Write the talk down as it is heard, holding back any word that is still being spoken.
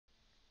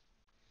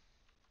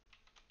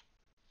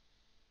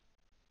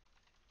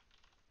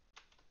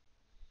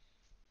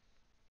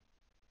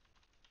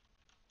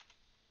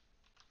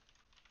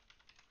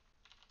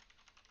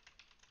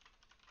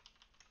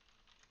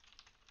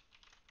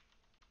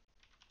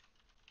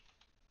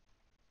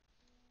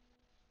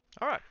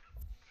Alright.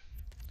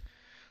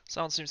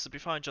 Sound seems to be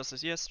fine just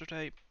as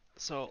yesterday,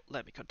 so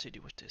let me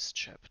continue with this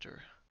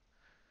chapter.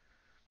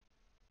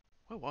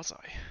 Where was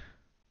I?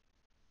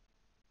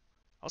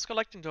 I was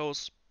collecting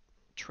those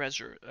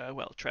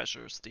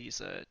treasures,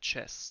 these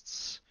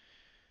chests,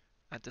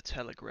 and the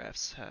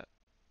telegrams have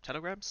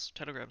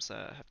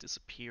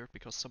disappeared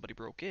because somebody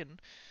broke in,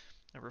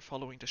 and we're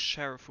following the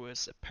sheriff, who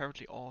is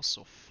apparently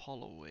also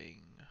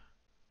following.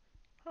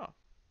 Huh.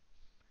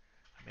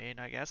 I mean,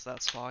 I guess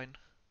that's fine.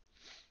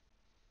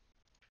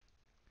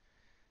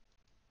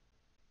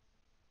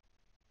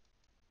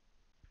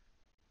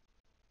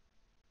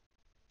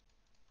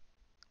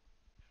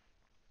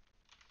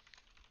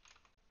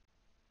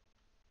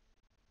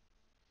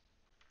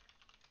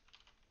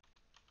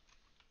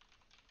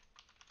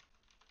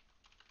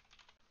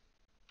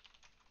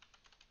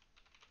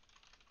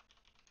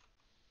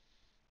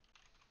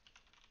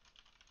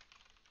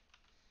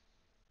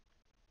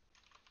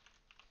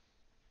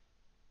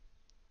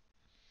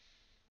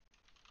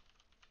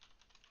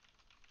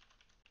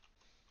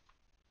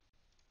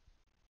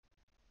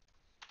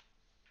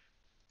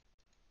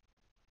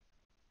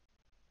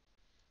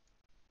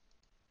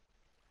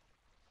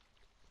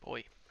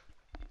 Boy.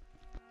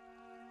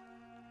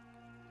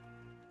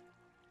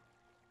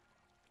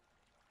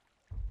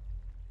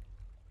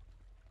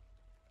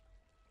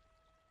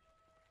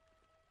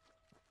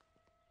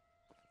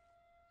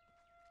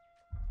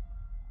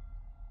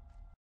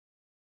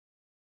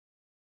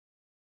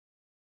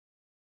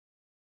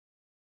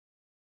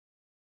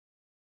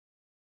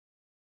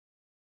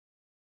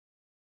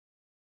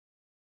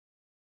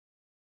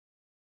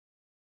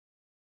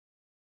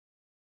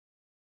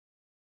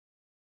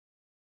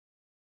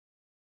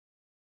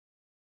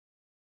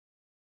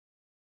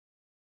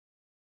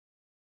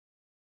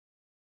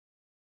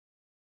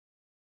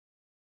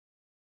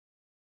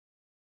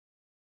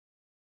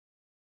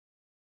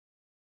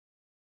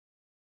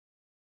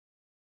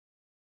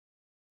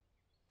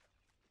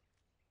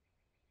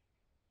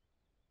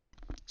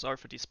 Sorry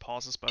for these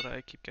pauses, but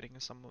I keep getting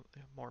some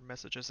more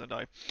messages and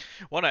I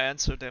want to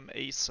answer them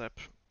ASAP.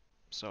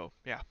 So,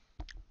 yeah.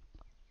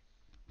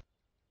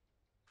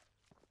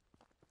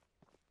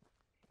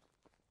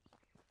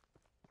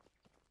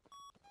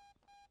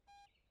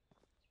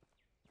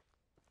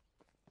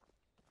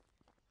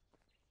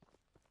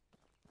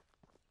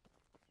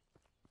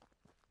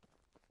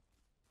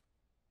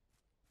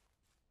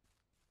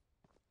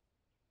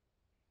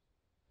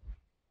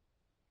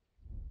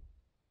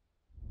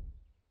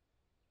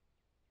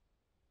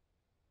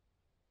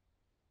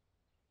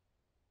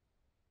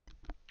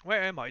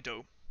 Where am I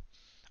though?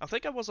 I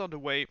think I was on the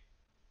way.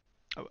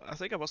 I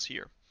think I was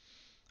here.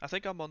 I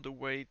think I'm on the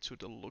way to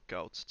the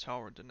lookout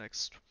tower the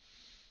next.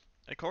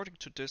 According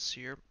to this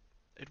here,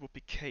 it would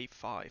be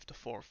K5, the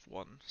fourth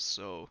one.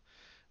 So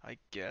I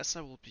guess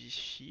I will be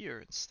here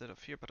instead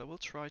of here, but I will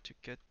try to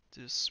get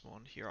this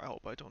one here. I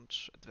hope I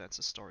don't advance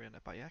the story on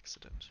it by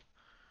accident.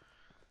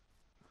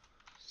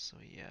 So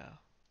yeah.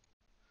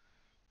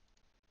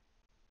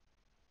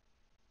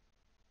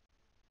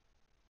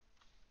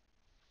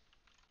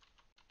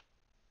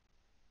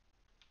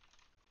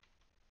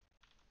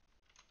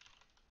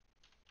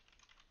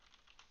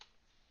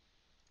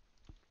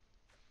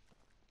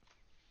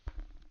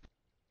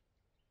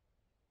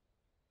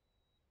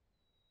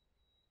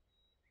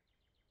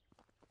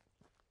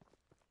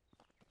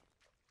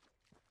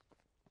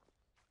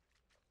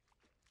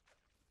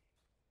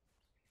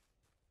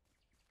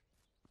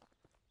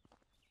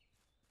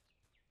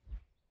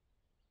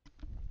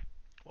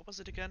 What was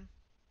it again?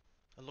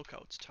 A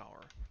lookout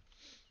tower.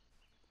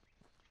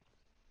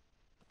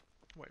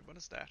 Wait, what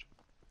is that?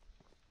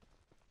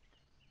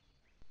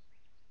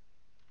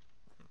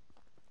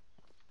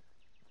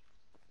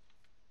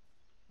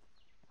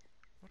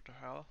 What the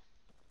hell?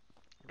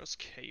 Are those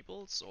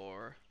cables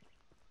or...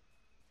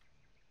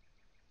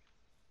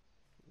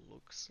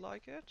 Looks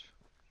like it?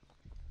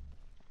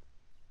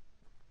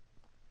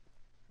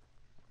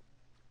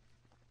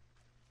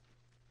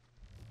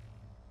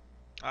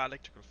 Ah,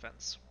 electrical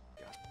fence.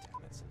 God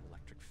damn, it's an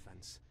electric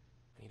fence.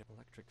 I need an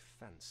electric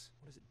fence.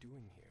 What is it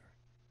doing here?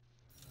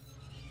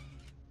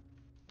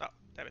 Oh,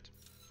 damn it.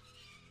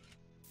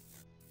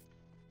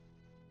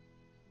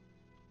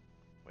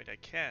 Wait, I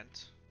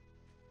can't.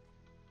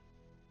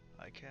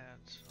 I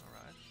can't.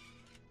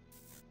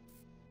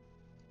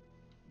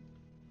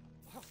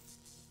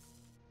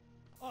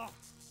 Alright.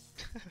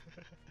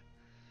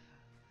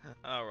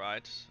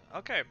 Alright.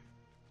 Okay.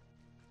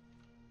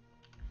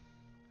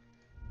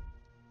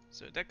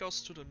 So that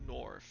goes to the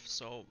north,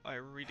 so I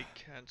really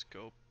can't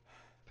go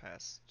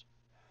past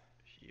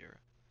here.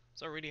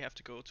 So I really have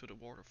to go to the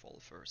waterfall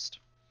first.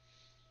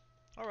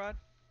 Alright.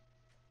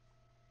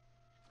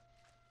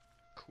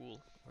 Cool.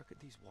 Where could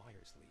these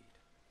wires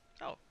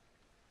lead? Oh.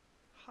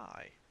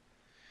 Hi.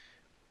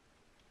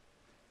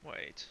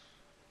 Wait.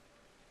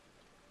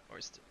 Or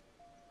is the...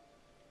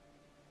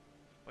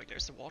 Wait,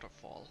 there's the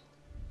waterfall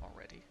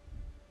already.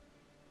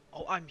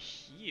 Oh, I'm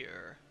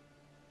here.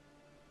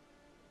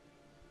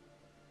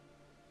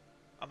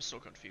 I'm so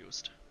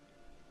confused.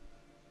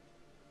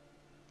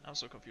 I'm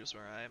so confused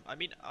where I am. I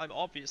mean, I'm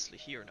obviously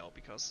here now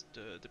because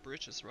the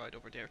bridge is right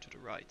over there to the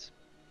right.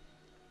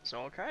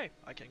 So okay,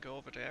 I can go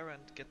over there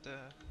and get the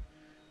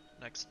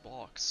next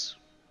box.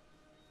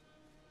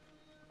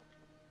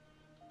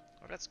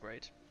 Oh, that's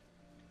great.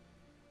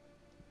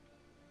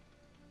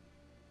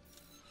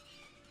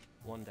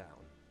 One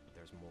down, but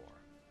there's more.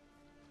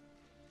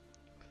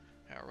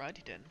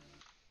 Alrighty then.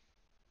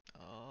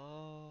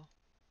 Oh.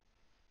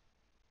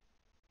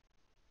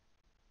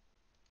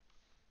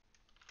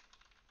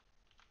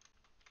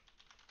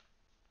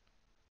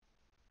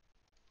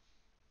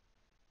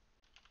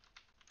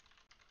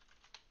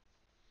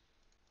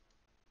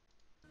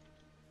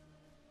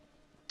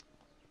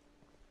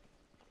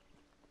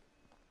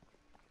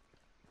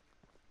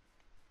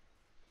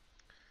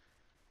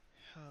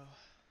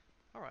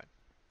 Alright.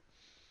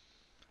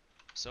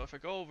 So if I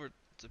go over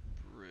the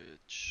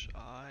bridge,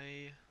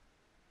 I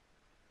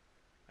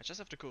just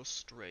have to go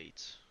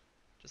straight.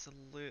 Just a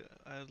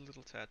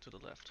little tad to the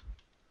left.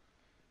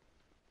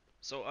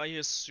 So I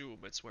assume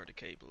it's where the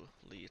cable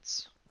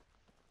leads.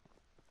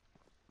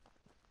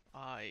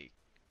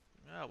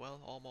 Yeah, well,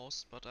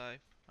 almost, but I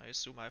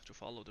assume I have to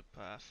follow the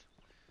path.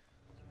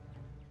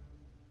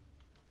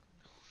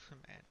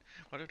 Man,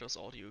 what are those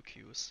audio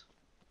cues?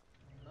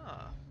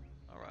 Ah,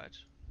 alright.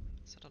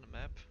 Is that on the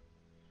map?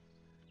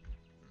 Hmm.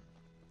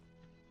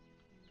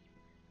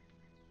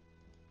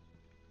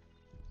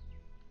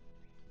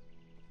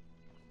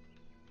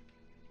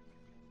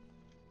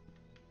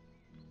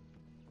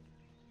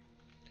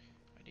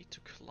 I need to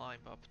climb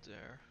up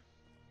there.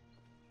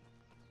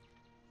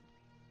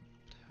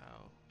 But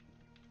how?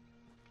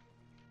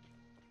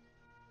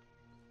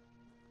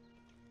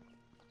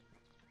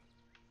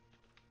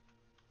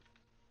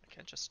 I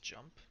can't just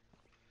jump?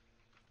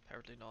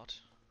 Apparently not.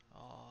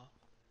 Ah.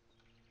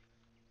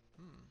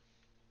 Hmm.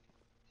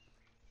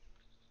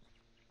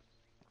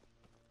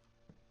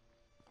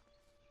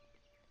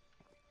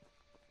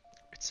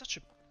 It's such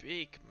a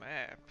big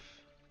map.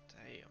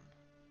 Damn.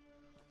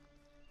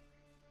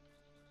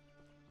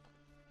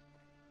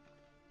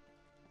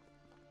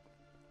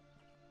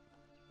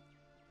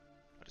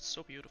 But it's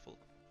so beautiful.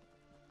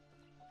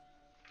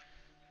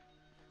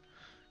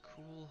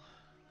 Cool.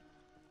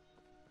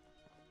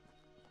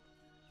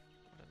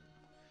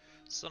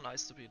 It's so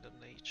nice to be in the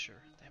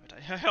nature. Damn it,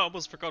 I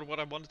almost forgot what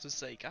I wanted to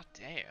say. God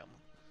damn.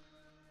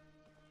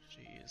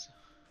 Jeez.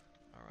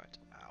 Alright,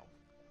 ow.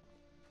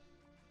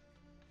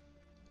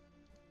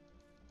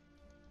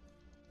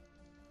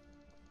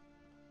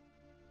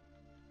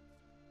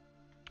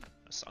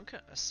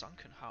 A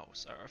sunken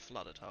house, or a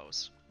flooded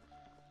house.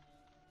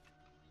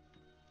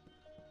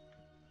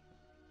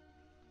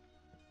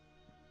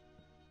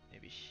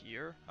 Maybe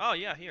here? Oh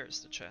yeah,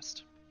 here's the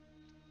chest.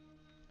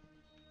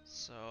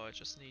 So I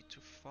just need to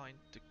find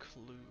the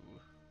clue.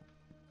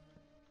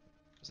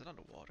 Is it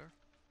underwater?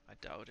 I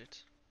doubt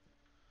it.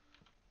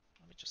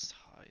 Let me just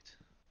hide.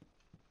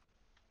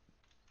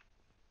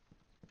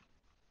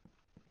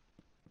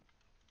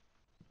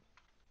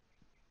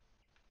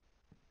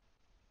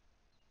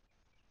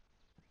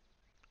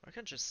 I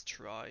can just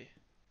try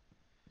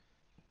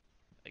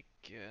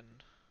again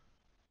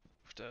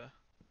with the...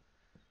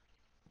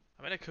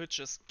 I mean, I could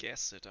just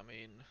guess it. I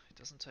mean, it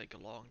doesn't take a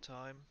long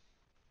time.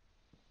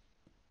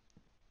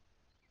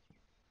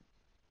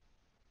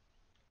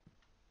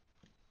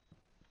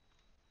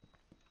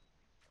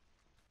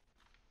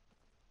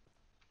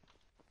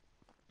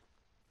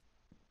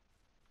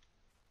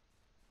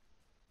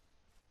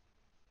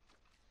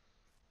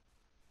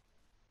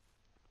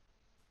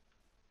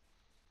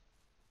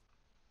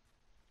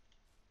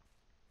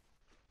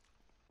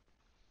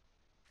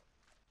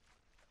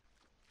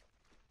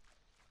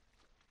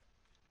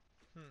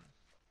 Hmm.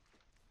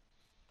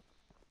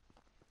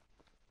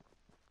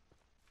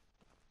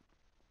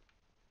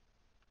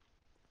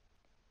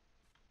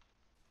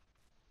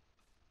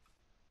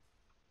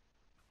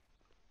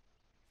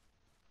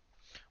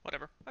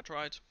 Whatever, I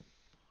tried.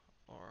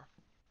 Or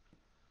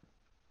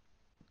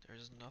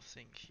there's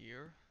nothing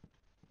here.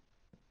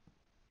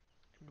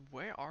 And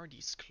where are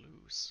these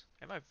clues?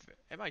 Am I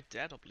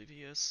that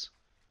oblivious?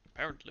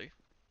 Apparently.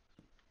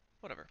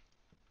 Whatever.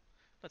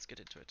 Let's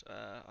get into it.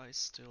 I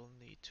still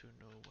need to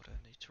know what I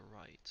need to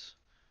write.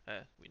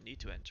 We need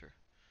to enter.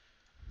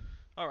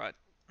 Alright.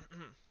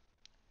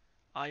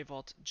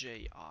 IVOT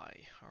JI.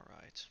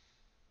 Alright.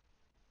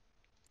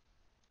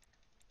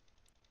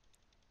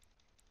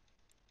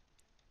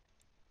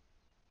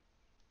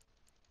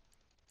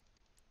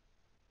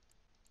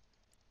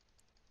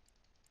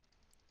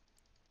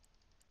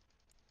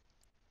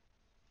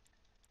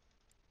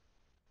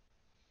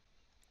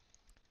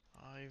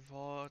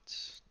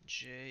 IVOT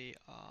JI.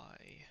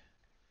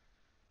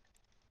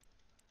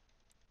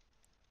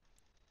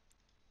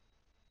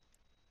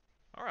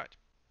 Alright.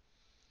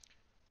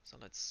 So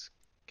let's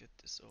get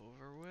this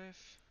over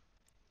with.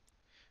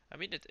 I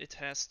mean it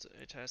has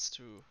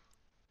to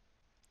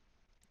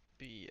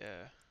be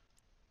a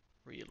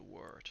real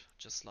word,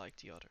 just like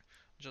the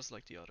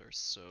others,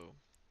 so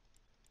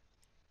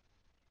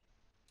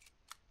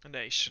a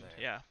nation,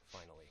 There, yeah.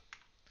 finally.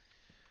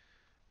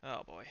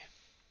 Oh boy.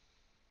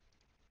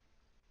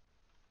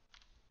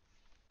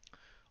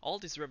 All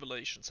these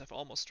revelations have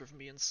almost driven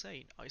me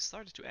insane. I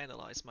started to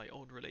analyze my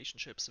own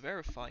relationships,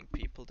 verifying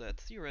people that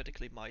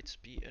theoretically might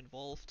be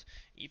involved,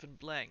 even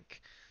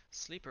blank.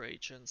 Sleeper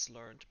agents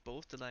learned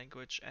both the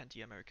language and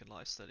the American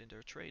lifestyle in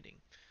their training,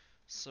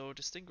 so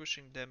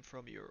distinguishing them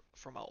from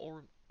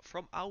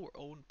our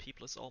own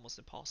people is almost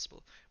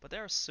impossible. But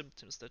there are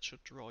symptoms that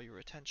should draw your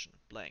attention.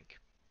 Blank.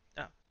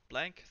 Ah,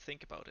 blank,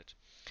 think about it.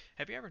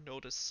 Have you ever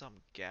noticed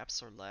some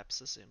gaps or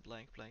lapses in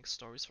blank blank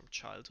stories from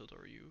childhood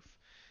or youth?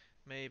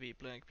 Maybe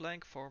blank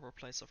blank former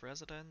place of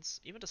residence.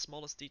 Even the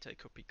smallest detail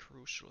could be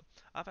crucial.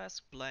 I've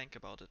asked blank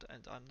about it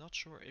and I'm not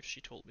sure if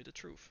she told me the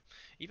truth.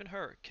 Even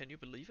her, can you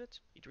believe it?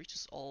 It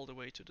reaches all the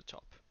way to the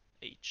top.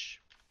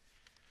 H.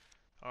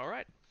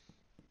 Alright,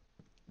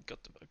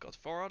 got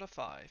 4 out of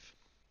 5.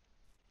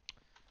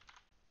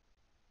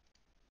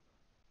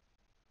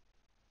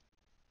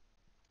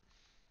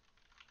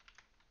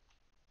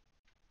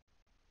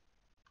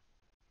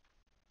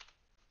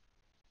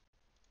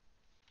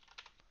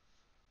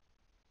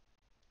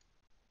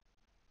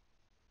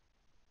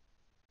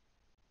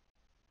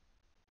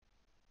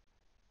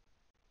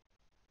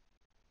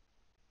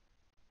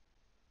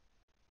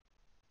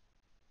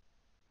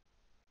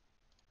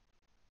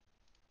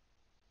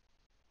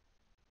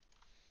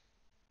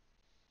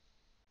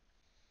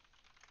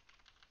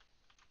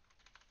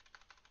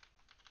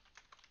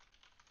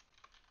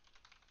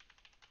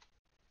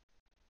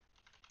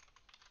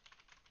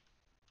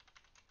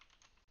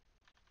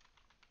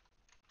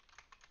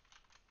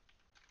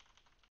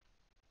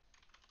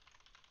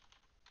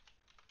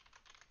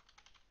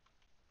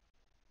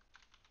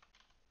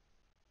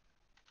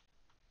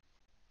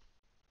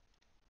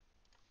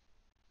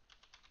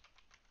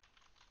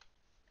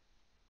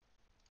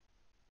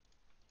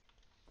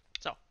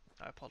 So,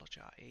 I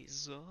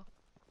apologize.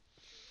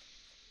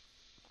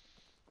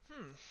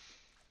 Hmm.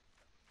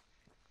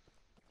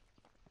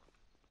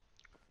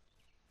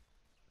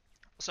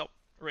 So,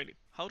 really,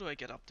 how do I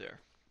get up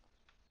there?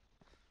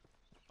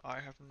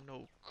 I have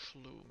no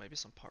clue. Maybe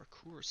some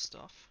parkour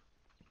stuff.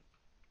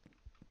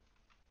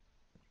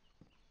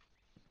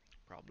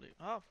 Probably.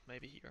 Oh,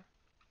 maybe here.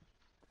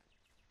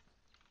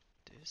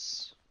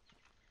 This.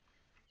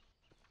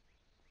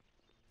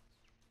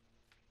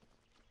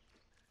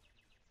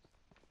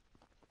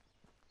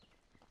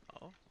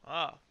 Oh.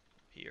 Ah.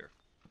 Here.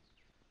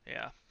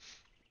 Yeah.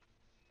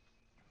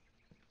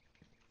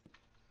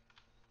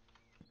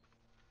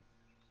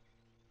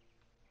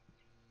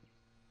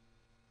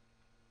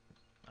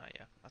 Ah,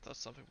 yeah. I thought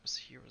something was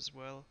here as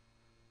well.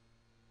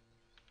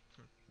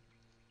 Hmm.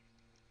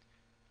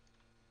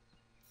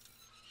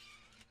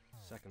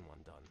 Second one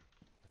done.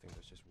 I think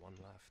there's just one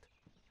left.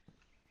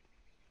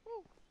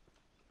 Woo.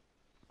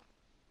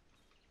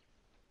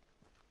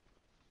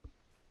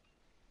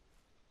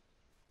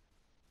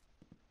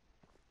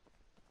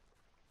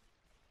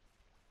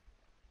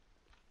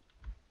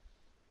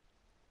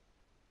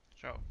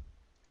 So.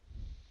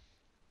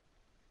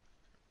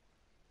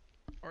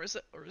 Or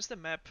is the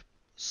map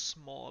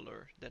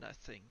smaller than I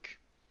think?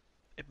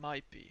 It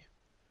might be.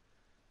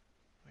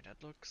 I mean,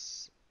 that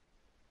looks...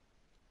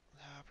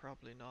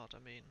 probably not. I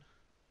mean...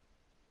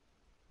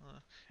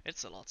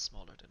 it's a lot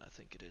smaller than I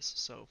think it is,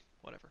 so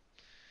whatever.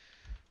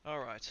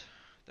 Alright,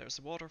 there's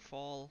a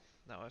waterfall.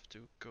 Now I have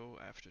to go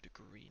after the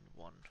green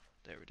one.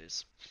 There it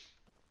is.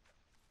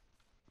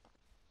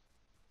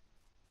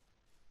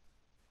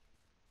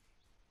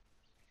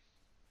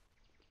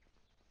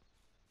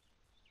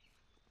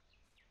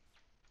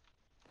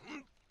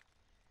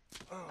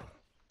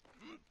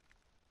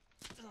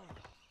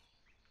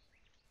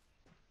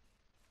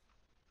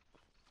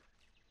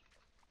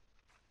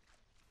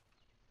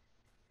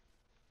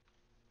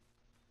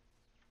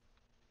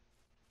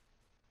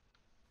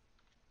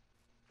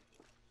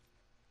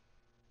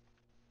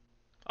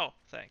 Oh,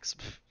 thanks.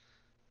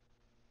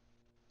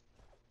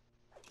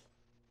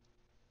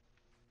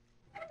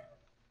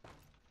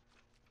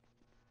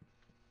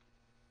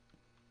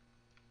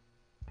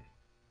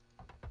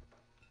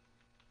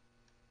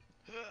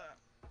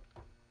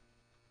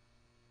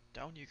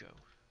 Down you go.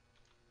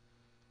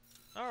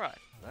 Alright.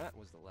 That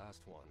was the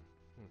last one.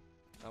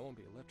 I won't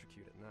be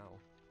electrocuted now.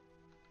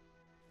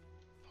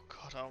 Oh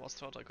god, I almost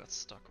thought I got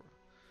stuck.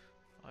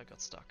 I got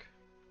stuck.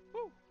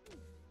 Woo!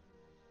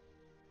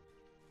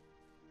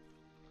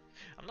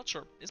 I'm not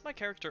sure. Is my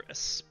character a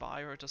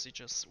spy or does he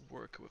just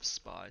work with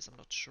spies? I'm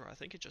not sure. I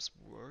think he just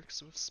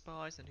works with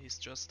spies and he's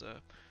just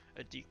a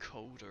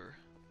decoder.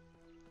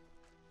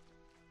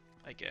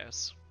 I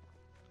guess.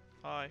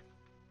 Hi.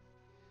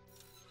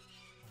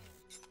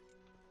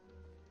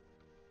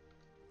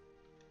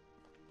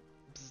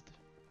 Bzd.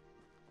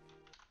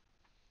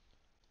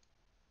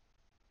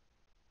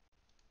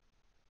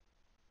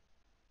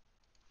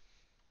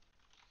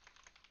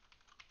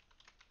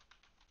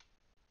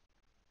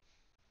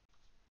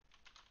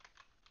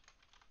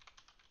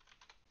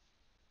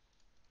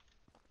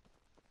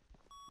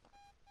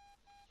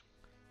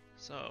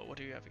 So, what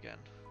do you have again?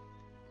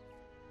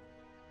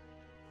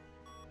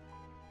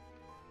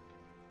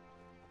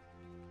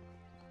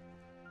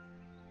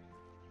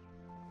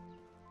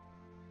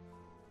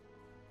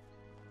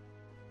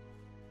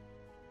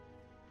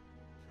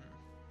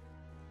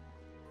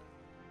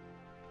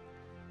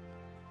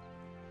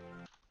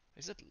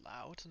 Is it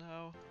loud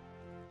now?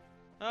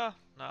 Ah,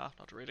 nah,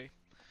 not really.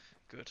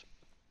 Good.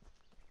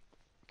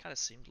 Kinda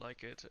seemed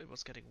like it. It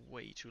was getting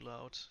way too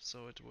loud,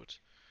 so it would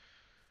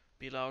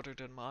be louder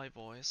than my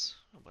voice.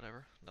 Or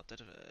whatever. Not that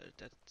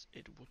that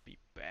it would be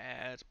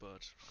bad,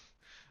 but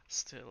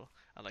still,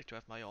 I like to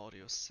have my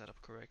audio set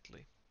up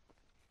correctly.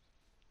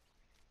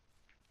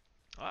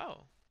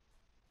 Oh,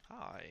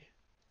 hi.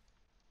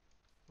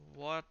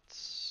 What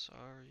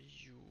are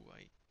you?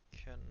 I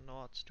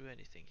cannot do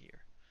anything here.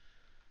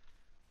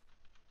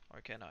 Or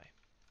can I?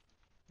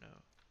 No.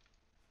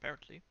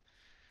 Apparently.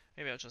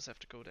 Maybe I'll just have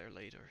to go there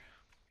later.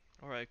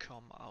 Or I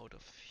come out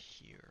of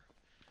here.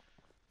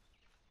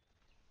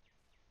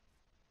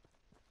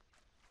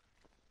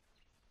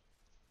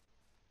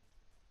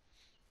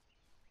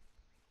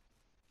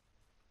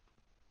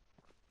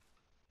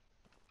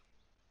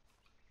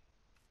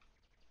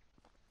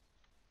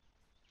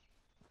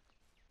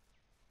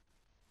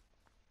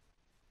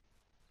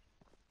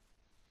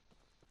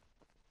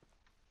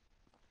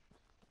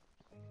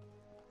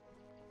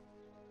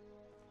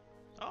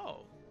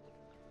 Oh,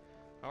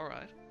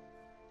 alright.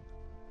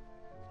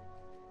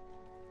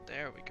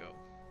 There we go.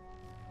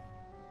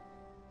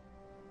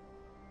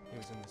 He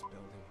was in this building,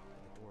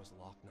 but the door's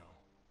locked now.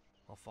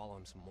 I'll follow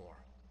him some more.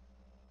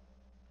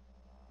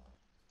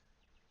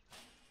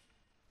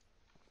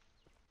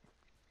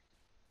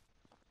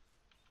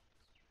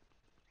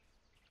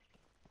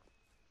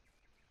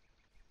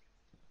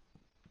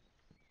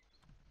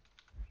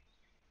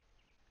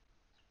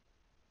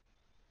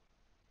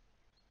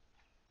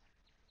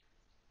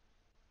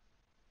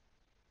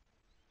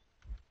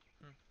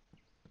 Hmm.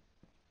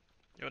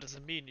 What does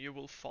it mean you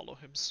will follow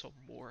him some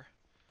more?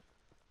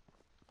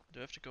 Do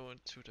I have to go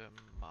into the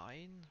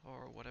mine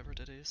or whatever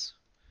that is?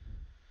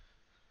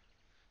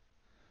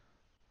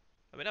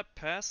 I mean, I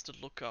passed the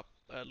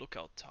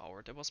lookout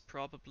tower. That was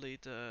probably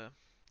the...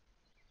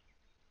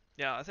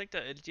 Yeah, I think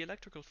the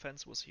electrical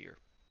fence was here.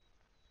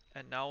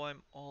 And now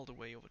I'm all the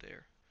way over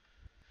there.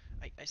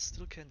 I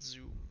still can't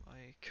zoom.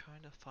 I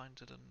kind of find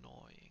it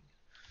annoying.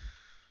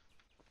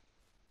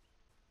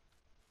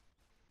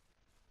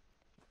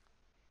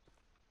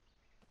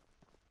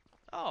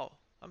 Oh,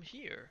 I'm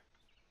here.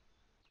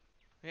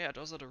 Yeah,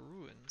 those are the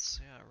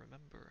ruins. Yeah, I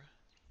remember.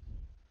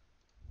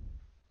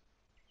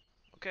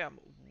 Okay, I'm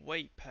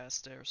way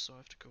past there, so I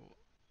have to go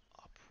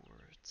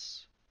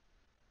upwards.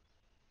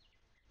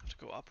 I have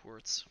to go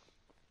upwards.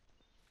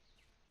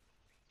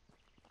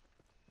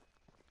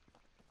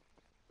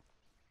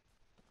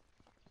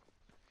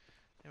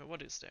 Yeah,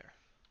 what is there?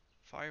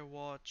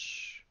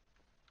 Firewatch,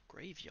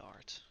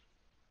 graveyard,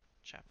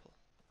 chapel.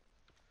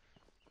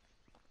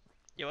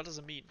 Yeah, what does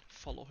it mean?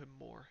 Follow him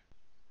more.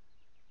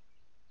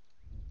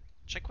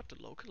 Check what the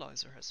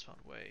localizer has found.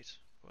 Wait,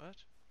 what?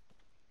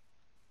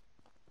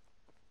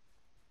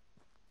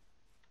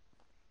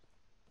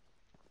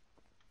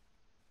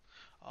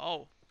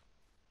 Oh,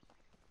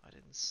 I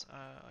didn't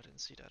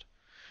see that.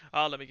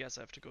 Ah, let me guess.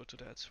 I have to go to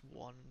that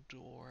one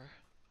door.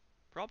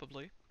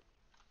 Probably.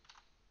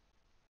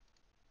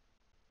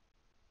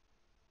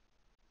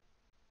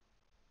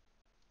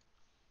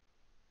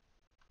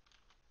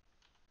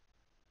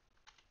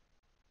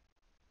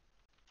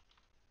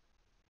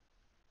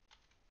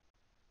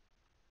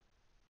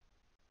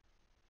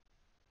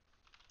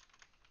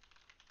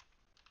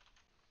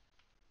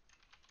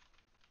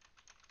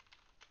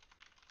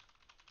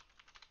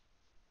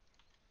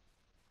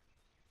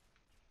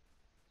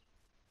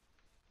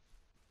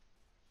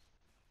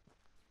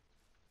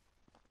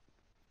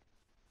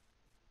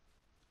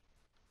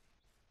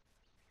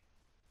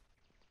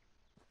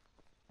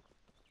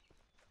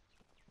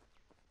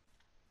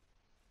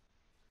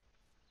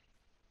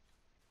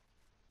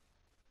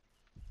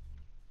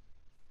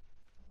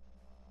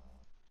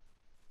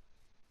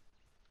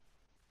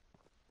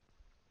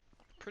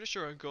 Pretty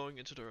sure I'm going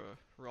into the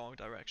wrong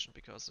direction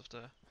because of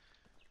the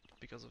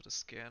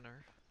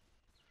scanner.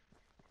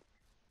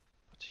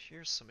 But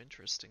here's some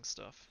interesting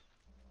stuff.